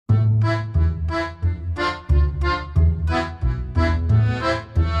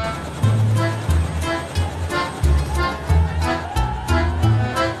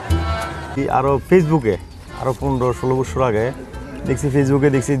আরও ফেসবুকে আরও 15-16 বছর আগে দেখছি ফেসবুকে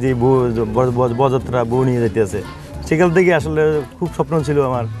দেখছি যে বরযাত্রা বউ নিয়ে যেতে আছে। সেখান থেকে আসলে খুব স্বপ্ন ছিল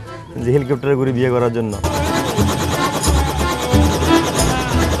আমার যে হেলিকপ্টারে করে বিয়ে করার জন্য।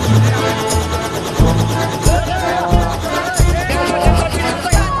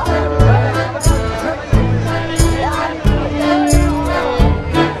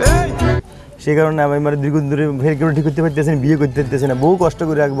 সেই কারণে আমি মানে দীর্ঘদিন ধরে হেলিকপ্টার ঠিক করতে পারতেছি না, বিয়ে করতে পারতেছি না। বহু কষ্ট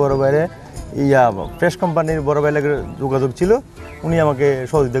করে এক বড় বাইরে ফ্রেশ কোম্পানির বড় বাইরে যোগাযোগ ছিল, উনি আমাকে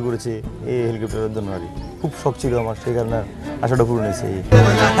সহযোগিতা করেছে এই হেলিকপ্টারের জন্য। আর খুব শখ ছিল আমার, সেই কারণে আশাটা পূরণ হয়েছে।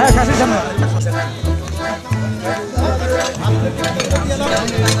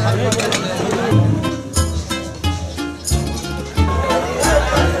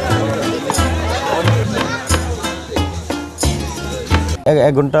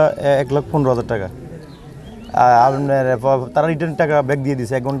 এক ঘন্টা 1,15,000 টাকা। আপনার তারা রিটার্ন টাকা ব্যাক দিয়ে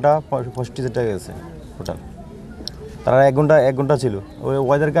দিয়েছে। 1 ঘন্টা 65,000 টাকা গেছে টোটাল। তারা এক ঘন্টা ছিল, ওই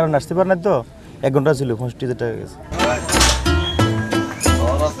ওয়েদার কারণে আসতে পারে না, তো 1 ঘন্টা ছিল, 65,000 টাকা গেছে।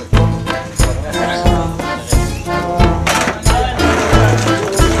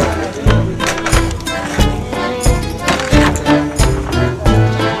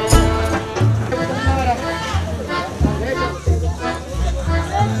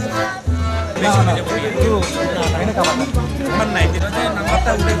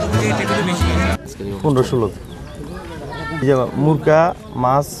 মুরগা,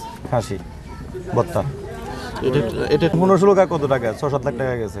 মাছ, খাসি, ভর্তা। এটা 15-16 কত টাকা? 6-7 লাখ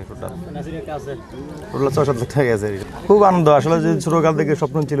টাকা গেছে টোটাল। 6-7 লাখ টাকা গেছে। খুব আনন্দ আসলে, যে ছোটকাল থেকে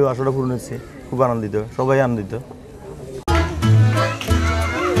স্বপ্ন ছিল, আসলে পূরণ হচ্ছে। খুব আনন্দিত, সবাই আনন্দিত।